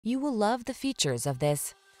You will love the features of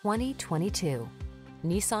this 2022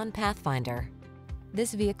 Nissan Pathfinder.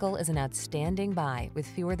 This vehicle is an outstanding buy with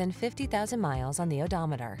fewer than 50,000 miles on the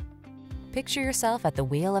odometer. Picture yourself at the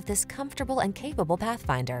wheel of this comfortable and capable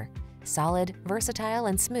Pathfinder. Solid, versatile,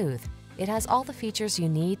 and smooth, it has all the features you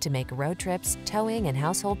need to make road trips, towing, and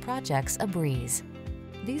household projects a breeze.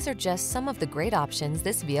 These are just some of the great options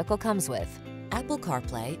this vehicle comes with: Apple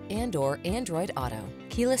CarPlay and/or Android Auto,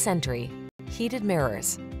 keyless entry, heated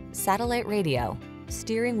mirrors, satellite radio,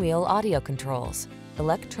 steering wheel audio controls,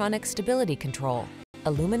 electronic stability control,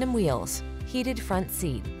 aluminum wheels, heated front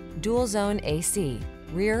seat, dual zone AC,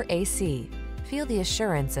 rear AC. Feel the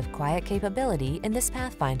assurance of quiet capability in this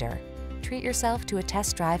Pathfinder. Treat yourself to a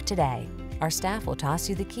test drive today. Our staff will toss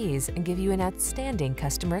you the keys and give you an outstanding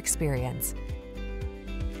customer experience.